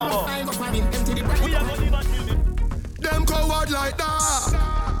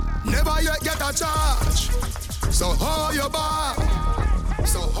get a charge. So hold your bar.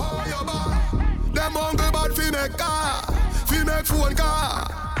 So hold your bar. Them hungry bad fi make car, fi make phone car.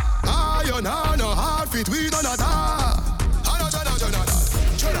 Iron hand no hard fit we don't attack.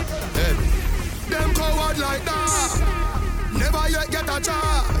 Them coward like that. Never yet get a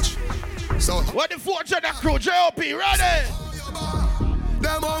charge. So what the fortune that crew JOP ready?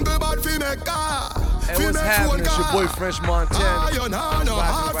 Them hungry bad fi make car. Hey, what's happening? It's your boy French Montana. Iron hand no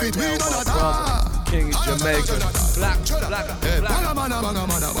hard fit we don't attack. King of Jamaica. Black. Hey, banga mana banga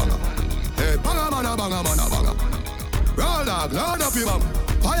mana banga. Hey, banga mana banga mana banga. Roll up, load up your mama.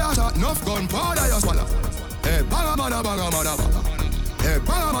 Fire shot, enough gun, powder your swallow. Hey, banga mana banga mana banga. Hey,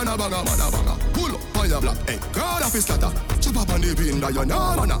 banga mana banga mana banga. Pull up, fire black. Hey, God of his scatter. Chop up on the bean that you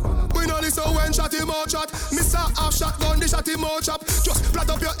know, man. We know this so when shot him out shot. Mr. Half shot gun, the shot him out chop. Just flat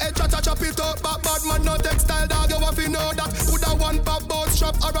up your head, chop it up. Bad man, no textile dog, you have to know that. Put a one pop boat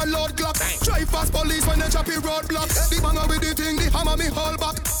shop or a load clock. Try fast police when they chop it roadblock. The banger with the thing, the hammer me hold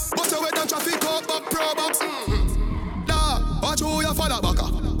back. But you wait and traffic out back, pro box. Watch who you follow back.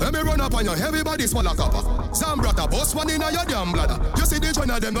 Let me run up on you, everybody swallow copper. Zambrata, boss one in your damn bladder. You see the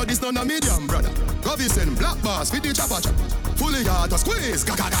joint of them, but this none of medium brother. Govison, black bars, fit the chopper chop. Fully got to squeeze,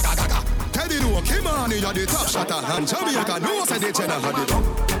 gaga. Teddy no, Kim on, you're the top shotter. And Jamaica, no, say the cheddar had it up.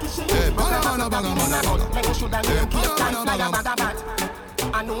 Hey, banga. Make you should have been kicked like banga.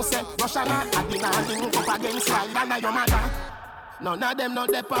 I know say, Russia na, I did not think up against slide and I your mother. None of them not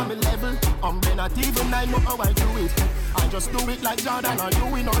there on me level. Not even I know how I do it. I just do it like Jordan or you,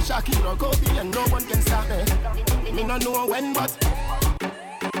 we know Shaquille or Kobe, and no one can stop me. Me no know when, but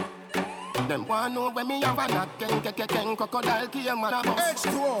them want know when me have a knock. Ken crocodile key man a bus.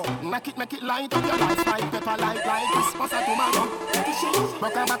 Make it light up your life like pepper like Christmas to tomorrow.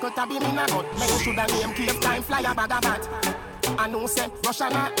 Broke a back out a beam in a gut. Make you shoulda name keep time fly a bag of bat. I know say Russia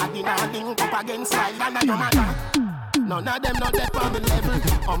na, I did not link up against slide and I your mother. None of them not there on the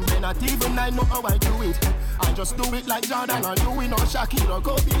level. Not even I know how I do it. I just do it like Jordan or you, we know Shaquille or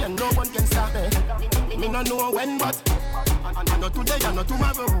Kobe, and no one can stop me. Me no know when, but I know today, I know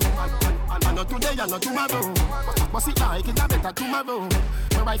tomorrow. I know today, I know tomorrow. But see like it a better tomorrow.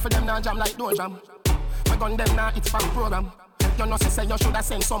 Me ride for them now jam like door jam. Me gun them now it's back program. You know say you shoulda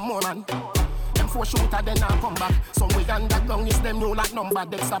send some more man. Them 4 shooter then I come back. Some way underground is them new like number.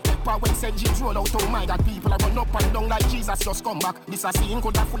 Dexter Pepper when said James roll out. Oh my God, people are run up and down like Jesus just come back. This a scene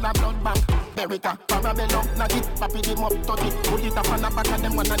coulda full of blood bank. Berita, Parabellum, Nugget, Papi them up 30. Pull it up on the back of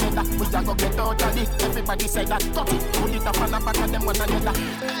them one another. We a go get out of it. Everybody say that 30. Pull it up on the back of them one another.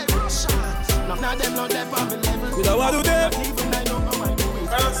 None of them know their family level. You know what do them? Even I know how I do it.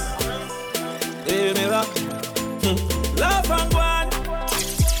 Hey, me laugh. Laugh and go on.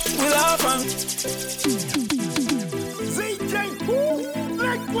 We laugh and ZJ,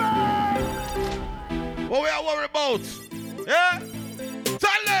 black one. What we are worried about? Yeah?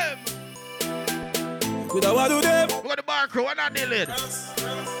 Tell them. We don't want to do them. We got the bar crew, we're not dealing.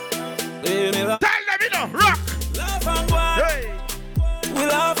 Hey, me laugh. Tell them, you know, rock. Laugh and go on. Hey. We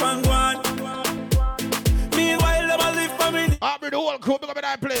laugh and go on. Meanwhile, them a live for me. I'll bring the whole crew, pick up in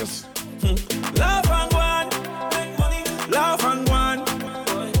that place. Laugh and go on. Laugh and go on.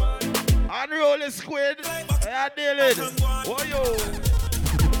 Unroll the squid. I deal it. Oh, yo.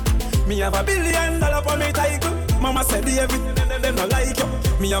 Me have $1 billion for me title. Mama said the everything and them not like you.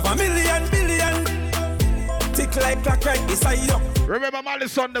 Me have $1 billion. Tick like clock right beside you. Remember Molly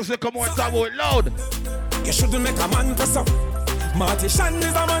Sundays they come out and go loud. You shouldn't make a man dress up. Marty Shan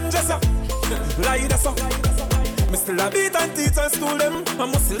is a man dress up. Lie that's up. Me still a beat and teach and stool them. I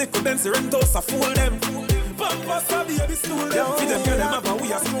must lick them, Rentos a fool them. Pampers a baby stool them. Feed them, girl them up and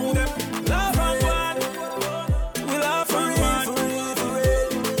we a screw them. Laugh and one. We laugh and one.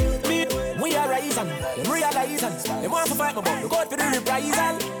 We are rising, realizing. They want to fight me, but we got for the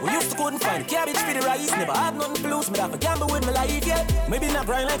reprisal. We used to couldn't find cabbage for the rice. Never had nothing to lose, me have a gamble with my life, yeah. Maybe not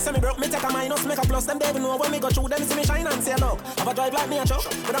grind like semi broke, me take a minus, make a plus. Them they even know when me go through them, see me shine and say look. Have a drive like me a truck,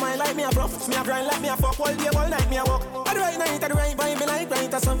 but a mind like me a prof. Me a grind like me a fuck, all day, all night me a walk. At the right night, at the right vibe, me like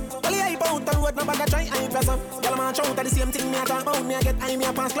right or some. Well, I out the road, nobody try hype or some. Y'all man shout at the same thing, me a talk about. Me a get high, me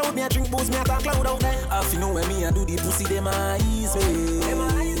a pass cloud, me a drink booze, me a talk cloud out there. If you know when me a do the pussy, them eyes, them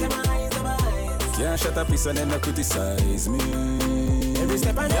eyes. Can't shut up, listen and not criticize me. Every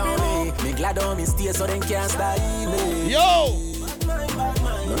step and every way, me glad on me stay so them can't style me. Yo!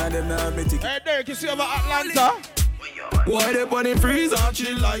 None of them not me ticket. Hey Derek, you see over Atlanta? Why they on the freezer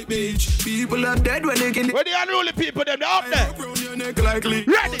chill like beach? People are dead when they can. Where the unruly people them, they up there? your neck likely.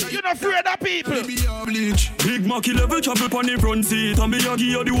 Ready, you're not afraid of people. Big Mackie level travel on the front seat. And me a give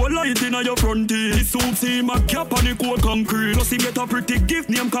you the whole light in your front teeth. This suit see my cap on the cold concrete. Plus he get a pretty gift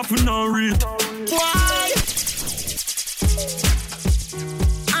name coffin and read. Why?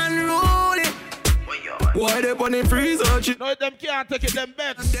 Unruly. Why they on the freezer? No, them can't take it, them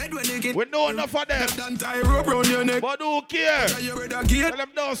back. Dead when they get. We know enough of them. Done tie rope round your neck. But who cares? You ready Tell again? them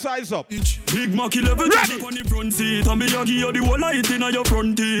don't size up. Big Mackie level travel on the front seat. And me a give you the whole light in your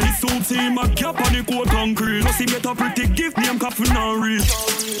front teeth. This suit see my cap on the cold concrete. Plus he get a pretty gift name coffin and read.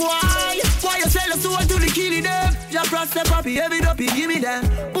 Why? Why you sell a soul to the killing them? Just cross the puppy, heavy up, give me them.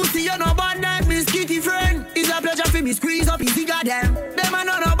 Pussy, you no bad night, Miss Kitty friend. It's a pleasure for me, squeeze up, easy got them. Them are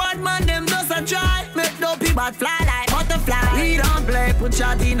not a bad man, them just a try. Make no people but fly like butterfly. We don't play, put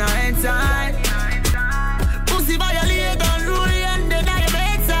shot in our inside. Pussy violate and rule and then I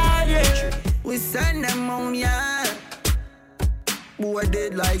bedside, yeah. We send them home, yeah. Boy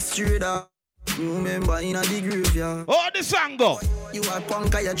dead like straight up. Remember in a the graveyard. Oh, the song go. You a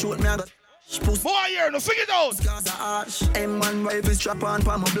punk, I shoot me, I got pussy. Boy, here, no sing it out. Scars are harsh. M1 rifle strap on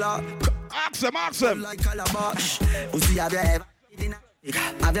my block. Ask them. Like calabash. Pussy, have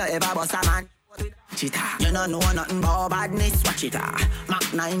you ever bust a man? Cheetah. You don't know nothing about badness, watch it.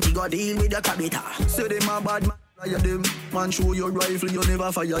 Mac 90 go deal with your cabita. Say them a bad man, fire them. Man show your rifle, you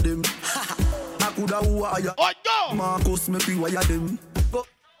never fire them. I coulda wire. Oh, go! Marcus make we wire them. Go.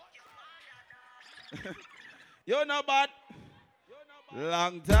 You're not bad.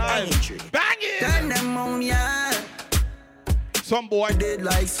 Long time. Bang it! Turn them on, yeah. Some boy Dead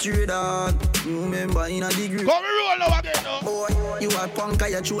like straight dog. Remember in a degree. come roll over again, no? Boy, you a punk,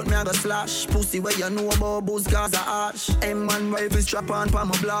 I shoot me, I go slash. Pussy where you know about booze, cause I ash. M1 rifle strap on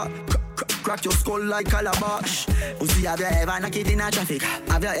my block. Crack your skull like calabash. Pussy, have you ever knock it in a traffic?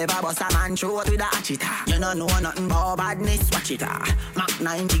 Have you ever bust a man throat with a hatchet? You don't know nothing about badness, watch it. Mac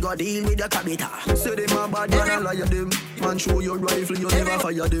 90 go deal with your cabita. Say them a bad man, I lie them. Man show your rifle, you never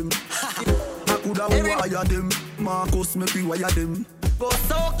fire them. I coulda wire them. Marcus make we wire them. Go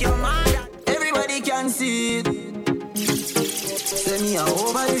soak your mother. Everybody can see it. Say me a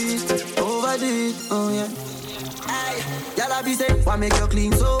overdo it, oh yeah. Y'all be say, why make you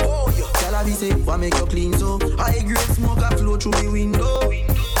clean so? Y'all be say, why make you clean so? High grade smoke a flow through the window.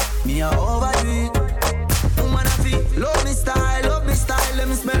 Me a overdo it. Woman a feel, love me style. Let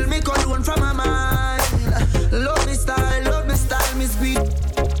me smell me cologne from my mind. Love me style, me sweet.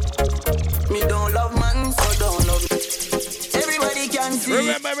 Me don't love man, so don't love me. Everybody can see.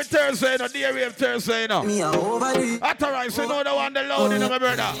 Remember every Thursday, no dairy of Thursday, no. Me a overdo it. Authorize, you know the one the load in my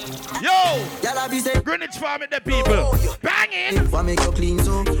brother. Yo! Y'all be say, Greenwich Farm the people. Bang it! why make you clean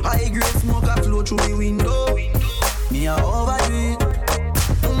so? High grade smoke a flow through the window. Me a overdo it.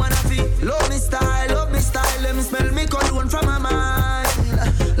 Woman a feel, love me style. Let me smell me cologne from my mind.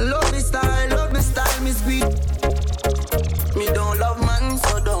 Love me style, me sweet. Me don't love man,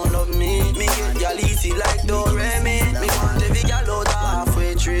 so don't love me. Me get y'all easy like Doremi. Me want every girl out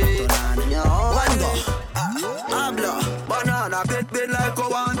halfway tree. One go, habla, banana, bed like a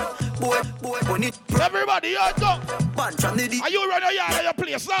one. Boy, on it. Everybody, you go. Man from the deep. Are you running your yard at your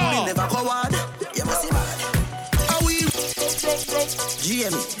place Me now? never go on. You must see mad. How we?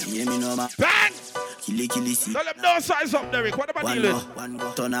 GM, no man. Bang! Killy, see. Tell them don't size up, Derek. What am I dealing? One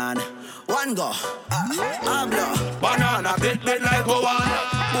go, turn on. One go. Habla, Banana, bed like go on.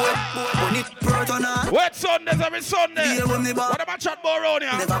 boy, on it. Pro turn on. Wet Sundays every Sunday. Yeah, when me back. What am I chat about around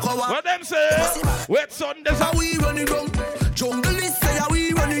here? Never go on. What them say? Wet Sundays. How we running down? Jungle is say how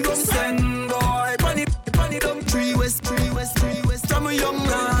we running down. Send boy, bunny down. Three west. From a young man.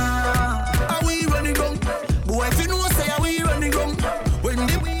 How we running down? Boy, if you know say how we running down. When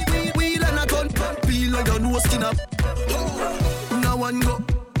the we and a gun feel like a no skin up. Now one go.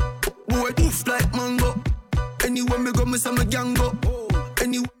 Boy, poof like mango. Anywhere me go, me say me gang go.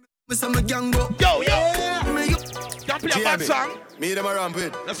 Anywhere me say me gang go. Yo. Me Can play a bad song? Me them a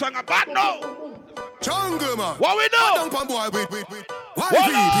rampage. The song a bad no. Jungle man. What we do? Hard down pan boy, wait. Why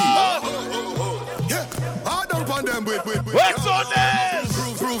yeah, hard down pan them, wait. Wet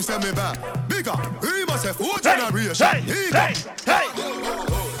Sundays. Prove send me back. Bigger, he must have 4 generation. Hey.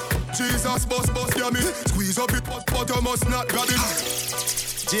 Jesus, boss, yeah me. Squeeze up it, but you must not grab it.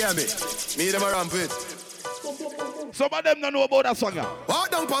 Jamie, me them a rampage. Some of them don't know about that song.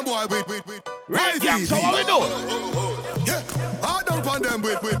 Hard down pan boy, wait. Right, gang, so what we do? Yeah, hard down pan them,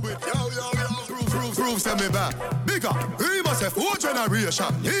 wait. Yo. Prove send me back. Bigger, he must have 4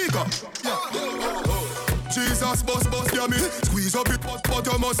 generation. He go. Jesus, boss, yeah me. Squeeze up it, but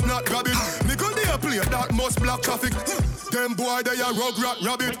you must not grab it. Me could be a play that must block traffic. Them boy, they a rug rat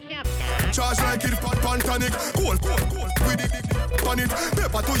rabbit. Charge like it pan tonic. Cold with it on it.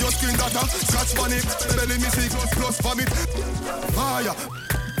 Paper to your skin data. Scratch on it. Belly me see plus vomit. Fire.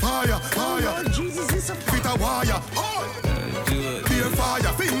 Jesus is a bit of wire. Beer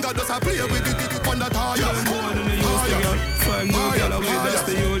fire. Finger does a play with it on the tire. Five new girl away, that's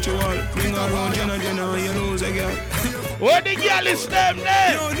the usual. Bring her around, Jenna, you lose a girl. What the girl is them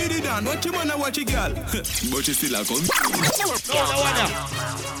there? Yo, did it done, what you wanna watch a girl? But you still a come. No,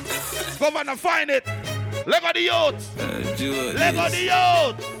 Governor, find it. Leg of the youth. Leg of the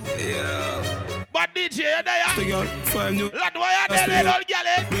youth. Yeah. But DJ, you there? The girl, five new. Lad, why you there, little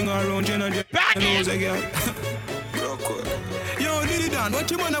girl? Bring her around, Jenna, you lose a girl. Yo, did it done, what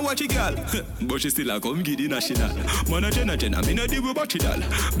you wanna watch a girl? But she still a come giddy national. Man a Jenna, me no deal with bachelor.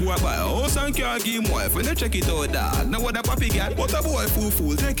 Boy buy a house and car, give him wife when they check it out, dad. Now what a papi girl? What a boy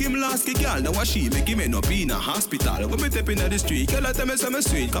fool, take him last kick girl. Now what she make him end up in a hospital. When me step in the street, girl I tell me some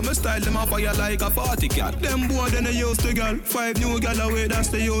sweet. Come and style them up fire like a party cat. Them boy then they used to girl. Five new girl away, that's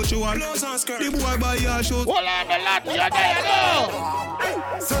the usual. The boy buy a shoes. Hold on, the lad, you there, you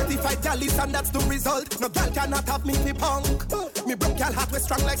know. Certified gal is and that's the result. No gal cannot have me fi punk. Me broke gal heart was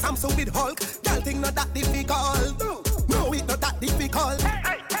strong like Samsung with Hulk. Gal thing not that difficult. No, it not that difficult.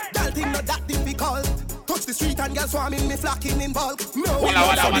 Gal thing not that difficult. Touch the street and gal swarming me flocking in bulk. No, it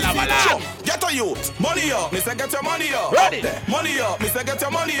not so difficult. Get a youth, money up, me say get your money up. Ready? Up there. Money up, me say get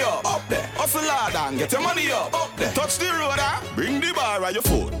your money up. Up there, hustle hard and get your money up. Up there, touch the road, bring the bar at your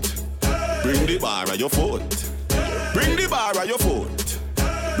foot. Bring the bar at your foot. Bring the bar at your foot.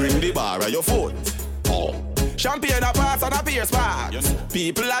 Bring the bar at your foot. Oh. Champagne a pass and a beer spot.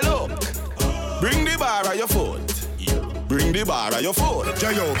 People a look. Bring the bar at your foot. Bring the bar at your foot.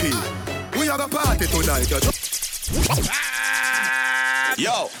 J.O.P. We have a party tonight.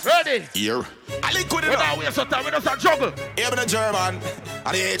 Yo. Ready? Here. I liquid it We don't up. waste some time, we just juggle. Here in the German.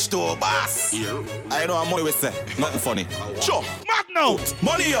 And the H2 boss. Here. I know how money we say. Nothing funny. Sure. Magnum.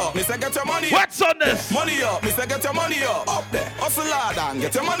 Money up. Me say get your money up. What's on this? Money up. Me say get your money up. Up there. Hustle hard and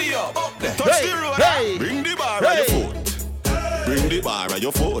get your money up. Up there. Touch Hey, the road. hey. Bring the bar Hey. at your foot. Bring the bar at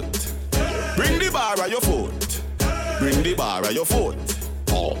your foot. Bring the bar at your foot. Bring the bar at your foot.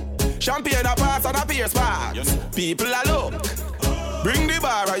 Oh. Champagne a pass and a beer spot. People a look. Bring the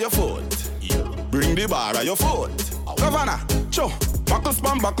bar at your foot. Bring the bar at your foot. Governor, cho. Buckle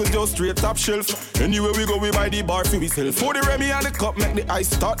spam, buckle just straight top shelf. Anywhere we go, we buy the bar for we sell. For the Remy and the cup, make the ice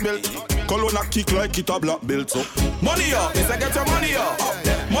start melt. Cologne a kick like it a black belt. So money up, me say get your money up.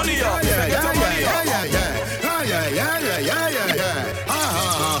 Money up, me say get your money up.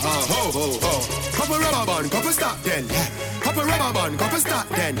 Couple rubber band, couple stop then, yeah. Couple rubber band, couple stop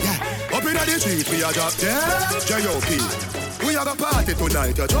then, yeah. Up in the street, we a drop dead. J.O.P. We have a party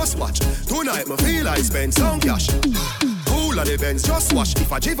tonight, you just watch. Tonight, me feel I spend some cash. Cool on the Benz, just watch.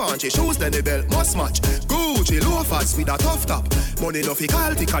 If a Givenchy shoes, then the belt must match. Gucci loafers with a tough top. Money no fi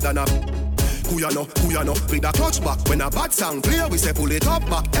call thicker than a. Who ya know, with a clutch back. When a bad sound clear, we say pull it up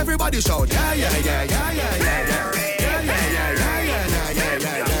back. Everybody shout, yeah, yeah, yeah, yeah, yeah, yeah, yeah. Yeah, yeah, yeah, yeah, yeah, yeah,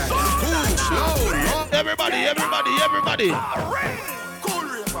 yeah, yeah. Push, loud, Everybody. Cool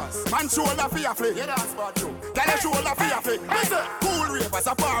rappers, man shoulder for your flick. Yeah, that's bad too. Tell your shoulder for your flick. Listen, cool rappers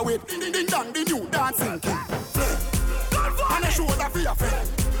are far with. Ding ding dong, the new dancing king. And your shoulder for your flick.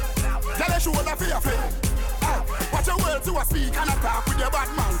 Tell your shoulder for your flick. Watch your words to a speak and a talk with your bad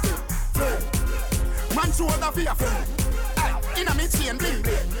man thing. Man shoulder for your flick. Inna me chain bling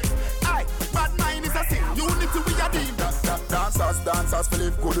bling. Bad mind is a sin. Unity we a deal. Dancers for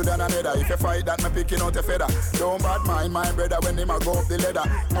live gooder than another. If you fight that, me picking out a feather. Don't bad mind my brother when they ma go up the ladder.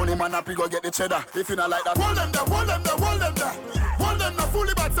 Money man up, you go get the cheddar. If you not like that, hold them there, hold them there, hold them there. Hold them there,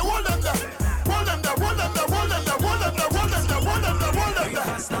 fully bad, so hold them there. Hold them there, hold them there, hold them there, hold them there, hold them there, hold them there, hold them there.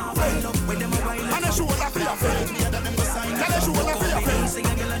 And I show up for your face. Tell I show up for your face.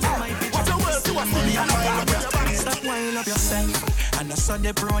 What's your words to a speak and a talk with your back. Stop wind up yourself. And I saw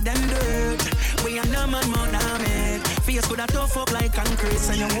the pro them dirt. We are no man more damage. Face could have tough up like concrete.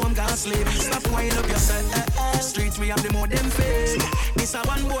 So you won't go sleep. Stop wind up yourself. Streets we have the more them face. This a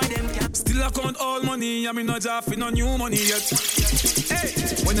one boy them can. Still I count all money, I mean no job for no new money yet. Hey,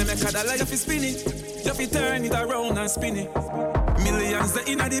 when they make a dollar, you fi spin it. You fi turn it around and spin it. Millions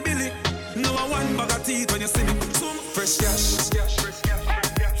they inna the billy. No one bag of teeth when you see me. Some fresh cash,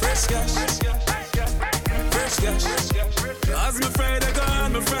 fresh cash, fresh cash. As me Friday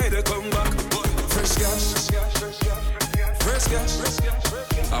gone, me Friday come back. Fresh cash, fresh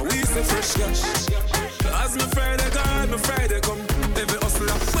cash. I we say fresh cash. As me Friday gone, me Friday come. Every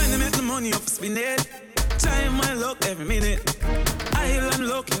hustler when they make the money up, spin it. Time my luck every minute. Island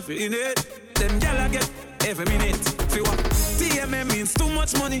luck every minute. Them gyal I get every minute. Fi what? TMM means too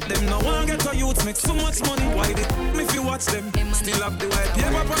much money. Them no one get to youth make so much money. Why they me fi watch them? Still have the white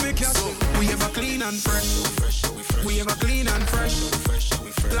paper for me cash. We ever clean and fresh. We ever clean and fresh.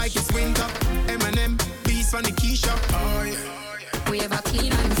 Like it's winter. M&M, bees from the key shop. Oh yeah. We ever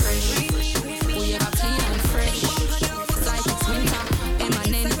clean and fresh. We ever clean and fresh. Like it's winter.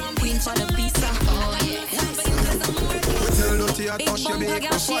 M&M, queen for the pizza. Oh yeah. Big bumper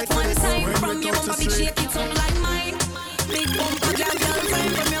girl shake one time from your bumper big shake it up like mine. Big bumper girl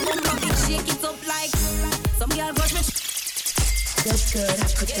time from your bumper big shake it up like some girl brush me. That's good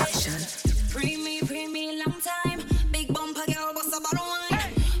protection. Pre me long time. Big bumper girl bust a bottle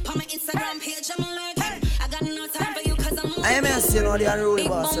wine. On my Instagram page I'm like, I got no time for you 'cause I'm. I am asking all the unruly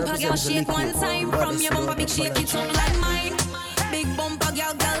boss. Big bumper girl shake one time from your bumper big shake it up like mine. Big bumper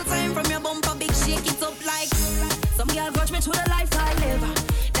girl time from your bumper big shake it up like. Some girl grudge me to the life I live.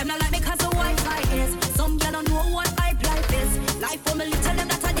 Them not like me cause the Wi-Fi is. Some girl don't know what life is. Life for me little them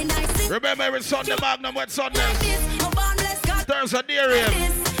that are the nicest. Remember every Sunday Magnum with Sunday. Thursday Dairy.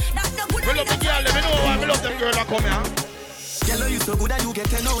 We love the girl, let me know why we love them girl that come here. Girl, you so good that you get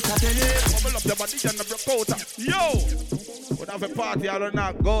 10 out of 10. We love them body and the broke out. Yo! When I have a party, I don't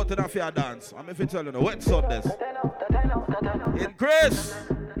not go to the fair dance. I'm if you tell you the wet Sundays. In Chris.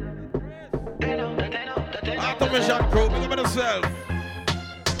 Automation crew, big up yourself.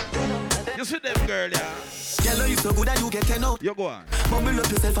 You see them girl, yeah? Girl, you so good that you get 10 out. You go on. Bubble up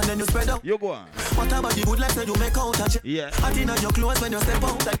yourself and then you spread out. You go on. What about the good life that you make out of? Yeah. I think on your clothes when you step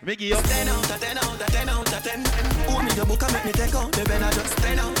out. Like Mickey up. 10 out of 10 out of 10 out of 10. Own me the book and make me take out. The pen I just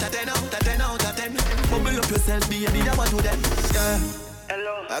 10 out of 10 out of 10 out of 10. Bubble up yourself, baby, that what you them. Yeah.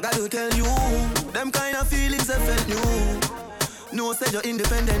 Hello. I got to tell you, them kind of feelings I felt new. No, say you're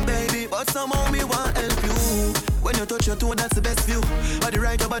independent, baby, but somehow me want help you. When you touch your toe, that's the best view. Body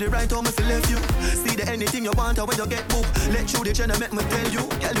right, how me feel left you. See the anything you want, or when you get moved. Let you the channel, make me tell you,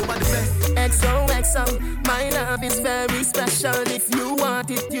 girl, you are the best. XOXO, my love is very special. If you want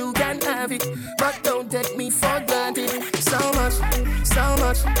it, you can have it, but don't take me for granted. So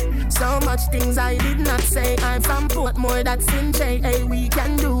much things I did not say. I'm from Portmore, that's in J.A. We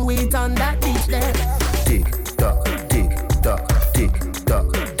can do it on that beach there. Tick tock, tick tock. Tick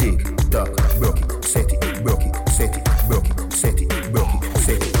tock, broke it, set it, broke it, set it, broke it, set it, broke it,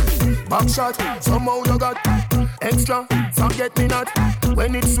 set it. Back shot, somehow you got extra, forget me not.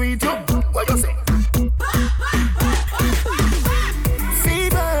 When it's sweet, you, what you say?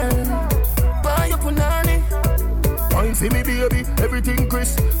 Fever, buy your punani. Wine see me baby, everything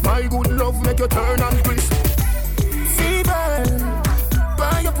crisp. My good love make you turn and crisp. Fever,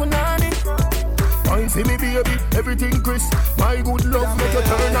 buy your punani. Wine see me baby, everything crisp. My good love make you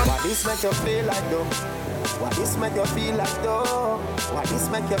turn on. What this make you feel like though? What this make you feel like though? What this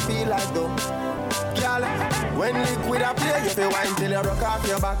make you feel like though? Girl, when liquid a play, you feel wine till you broke off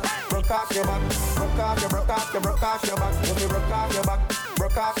your back. Broke off your back. Broke off your back. You feel broke off your back.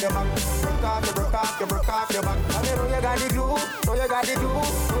 Broke off your back. Broke off your back. And you know you got the glue. Know you got the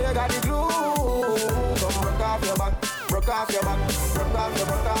glue. Come broke off your back. Broke off your back. Broke off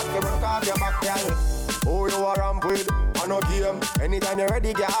your back, girl. Who you are ramp with? On no game. Anytime you're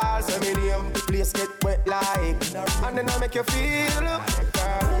ready, girl, say me name. The place get wet like, and then I make you feel.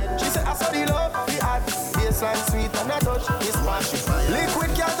 She said I saw the love, the art, baseline sweet and I touch this match.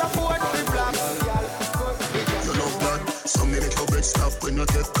 Liquid can't afford the black. You love blood, so me make your bread stop when you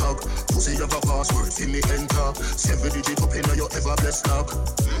get cock. Pussy have a password, see me enter. 7 digit up in your ever blessed lock.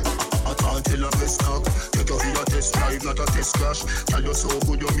 I can't tell a best cock. Take your ear test drive, not a test crash. Tell you so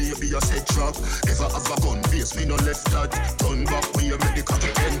good, you may be a set trap. Ever have a gun, base me no left that. Turn back when you make the cocky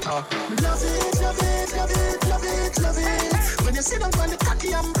enter. Love it. When you sit down on the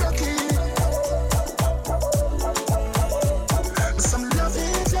cocky, I'm broken. Some love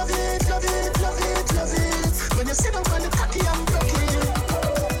it. When you sit down on the cocky, I'm broken.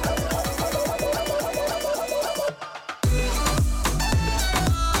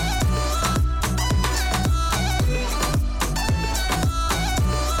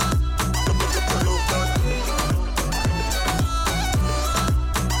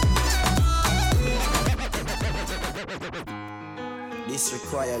 This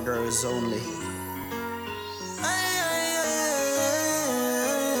require girls only.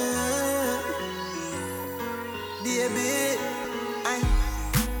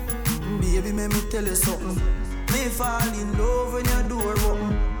 Baby, let me tell you something. Me fall in love when your door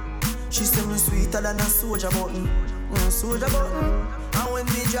open. She say me sweeter than a soldier button. And when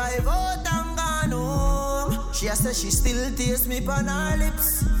me drive out and gone home, She a say she still taste me on her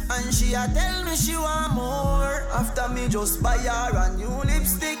lips, and she a tell me she want more. After me just buy her a new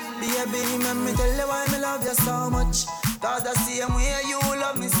lipstick. Baby, let me tell you why me love you so much. Cause the same way you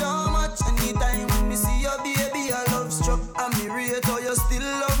love me so much. Anytime when me see your baby, I love struck. And me rate how you still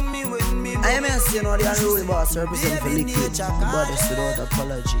love me when me. I am saying all the unruly boss represent for liquid. The bodies without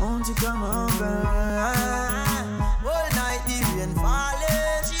apology. Won't you come over? All night the rain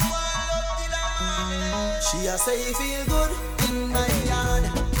falling. She want love till I'm morning. She a say you feel good in my yard,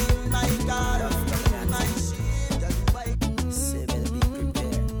 in my car, in my shade and bike. Say better be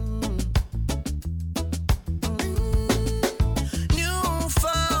prepared.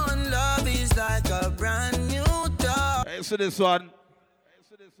 Newfound love is like a brand new dog. Hey, so this one.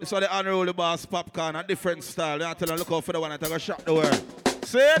 This one the unruly boss popcorn, a different style. You have to look out for the one that I got shot the world.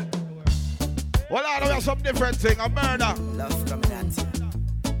 See it? Well, I know some different thing. A murder. Love coming at you.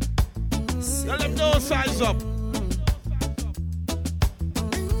 Tell them no size up.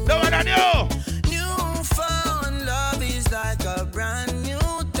 The one I knew. Newfound love is like a brand new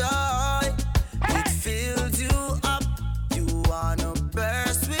toy. It fills you up. You wanna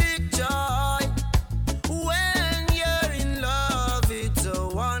burst with joy. When you're in love, it's a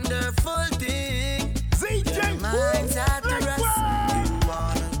wonderful thing. Your mind's at rest. You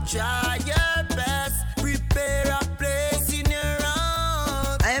wanna try your best. Prepare a place in your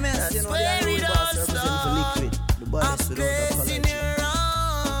heart. I am saying all the unruly boss represent for liquid. The bodies without apology.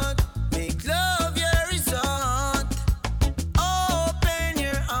 Make love your resort. Open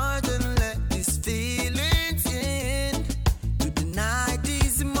your heart and let these feelings in. To deny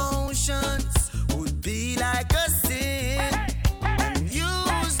these emotions would be like a sin. And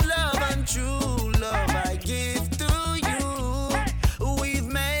use love and true love I give to you. We've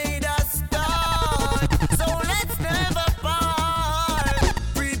made a start, so let's never part.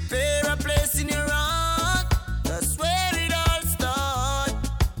 Prepare a place in your heart. That's where it all starts.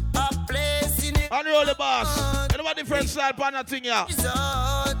 A place in your Unruly boss. You know what different style pan that thing here?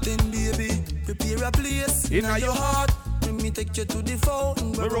 resort. Then baby, prepare a place in your heart. Let me take you to the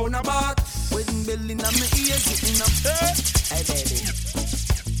fountain, we're round about. Wedding bell in my ears, sitting up. Hey baby.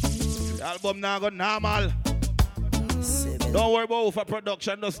 The album now go normal. Don't worry about for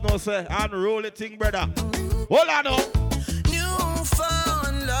production, just know say unruly thing, brother. Hold on now.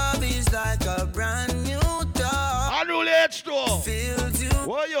 Newfound love is like a brand new dog. Unruly H2. Fills you.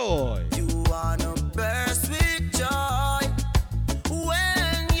 Whoa, yo. You wanna burst with joy.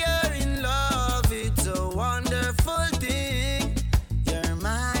 When you're in love, it's a wonderful thing. Your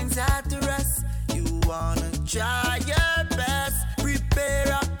mind's at rest. You wanna try your best.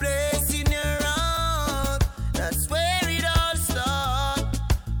 Prepare a place in your heart. That's where it all starts.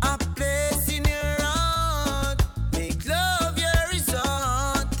 A place in your heart. Make love your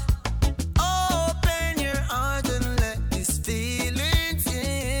resort. Open your heart and let these feelings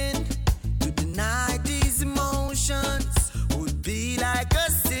in. To deny these emotions would be like a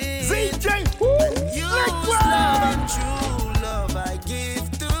sin. Use love and true love I give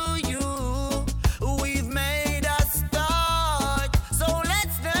to you. We've made a start, so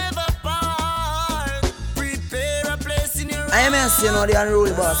let's never part. Prepare a place in your I am saying all the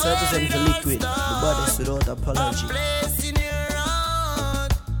unruly boss represent for liquid. The bodies without apology. place in your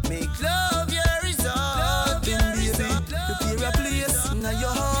heart. Make love your resort. Then baby, prepare a place in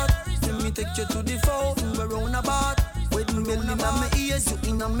your heart. Let me take you to the fountain, we're round about. Wedding bell in my ears, you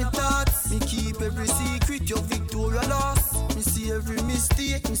in my thoughts. Me keep every secret, your Victoria lost. Me see every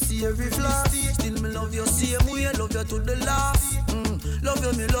mistake, me see every flaw. Still me love you same way, love you to the last. Love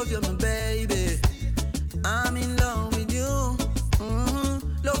you, me baby. I'm in love with you.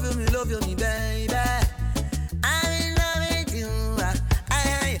 Love you, me baby. I'm in love with you.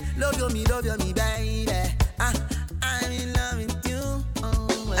 Love you, me baby. I'm in love with you.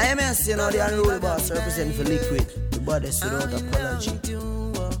 I am saying all the unruly boss represent for liquid. The bodies without apology.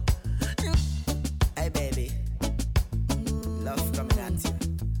 Hey baby, love coming at you.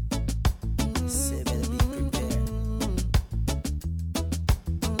 Say better be prepared.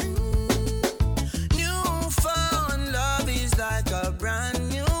 Newfound love is like a brand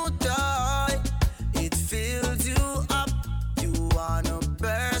new toy. It fills you up. You wanna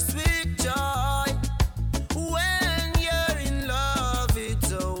burst with joy. When you're in love,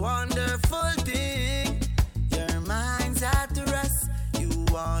 it's a wonderful thing. Your mind's at rest. You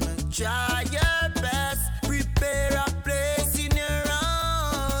wanna try your best. Prepare a place in your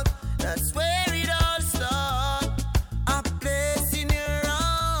heart. That's where it all starts. A place in your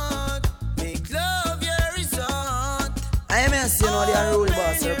heart. Make love your resort. I am saying all the unruly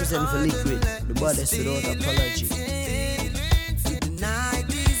boss represent for liquid. The bodies without apology. To deny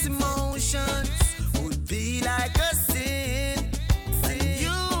these emotions would be like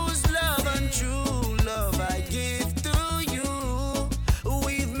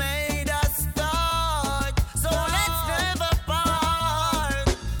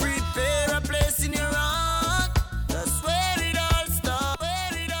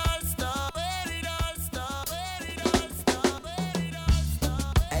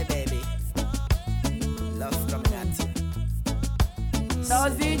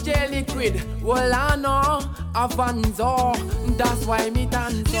Does DJ Liquid? Well, I know Avanzo. That's why me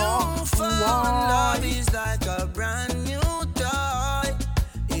dance. Newfound love is like a brand new toy.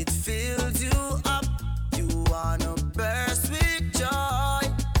 It fills you up. You wanna burst with joy.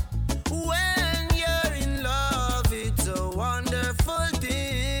 When you're in love, it's a wonderful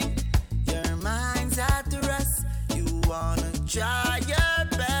thing. Your mind's at rest. You wanna try your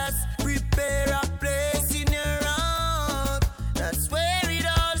best. Prepare a place in your heart. That's where it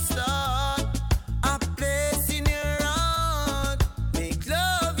all starts. A place in your heart. Make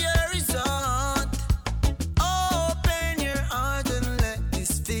love your resort. Open your heart and let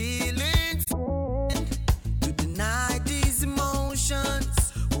this feeling in. To deny these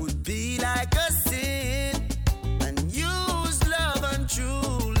emotions would be like a sin. And use love and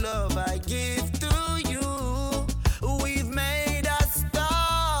true love I give to you. We've made a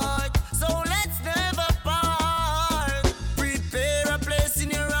start, so let's never part. Prepare a place in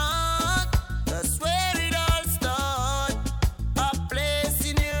your heart. That's where it all starts. A place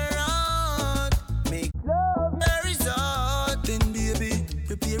in your heart. Make love the resort. Then baby,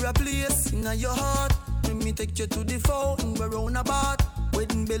 prepare a place in your heart. Let me take you to the fountain, we're round about.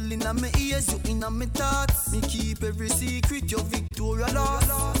 Wedding bell in my ears, you in my thoughts. Me keep every secret, your Victoria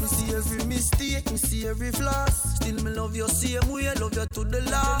lost. Me see every mistake, me see every flaws. Still me love you same way, I love you to the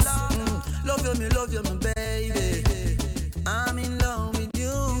last. Love you, me baby. I'm in love with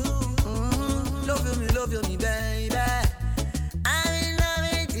you. Love you, me baby. I'm in love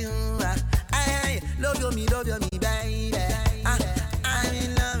with you. Love you, me baby. I'm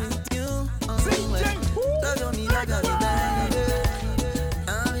in love with you. Love you, me baby.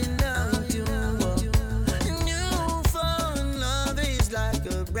 I'm in love with you. Newfound love is like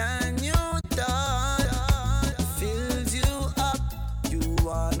a brand new thought. It fills you up. You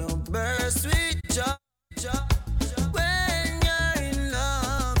wanna burst with joy. When you're in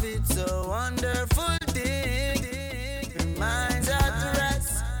love, it's a wonderful thing. Your mind's at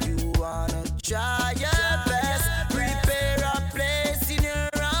rest. You wanna try your best. Prepare a place in your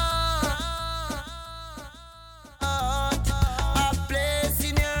heart. A place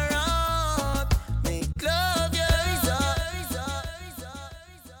in your heart. Make love your resort.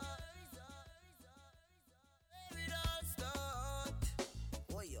 Where it all start.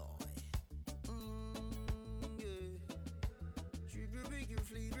 Oh, yeah. Yeah. Sugar, bigger,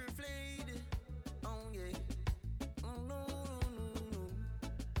 flavor, flayed. Oh, yeah. Oh, no, no, no, no.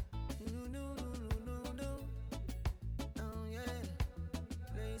 No, no, no, no, no. Oh, yeah.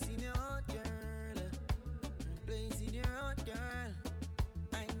 Place in your heart, girl. Place in your heart, girl.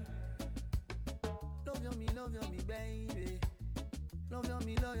 Love you, me, baby. Love you,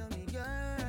 me,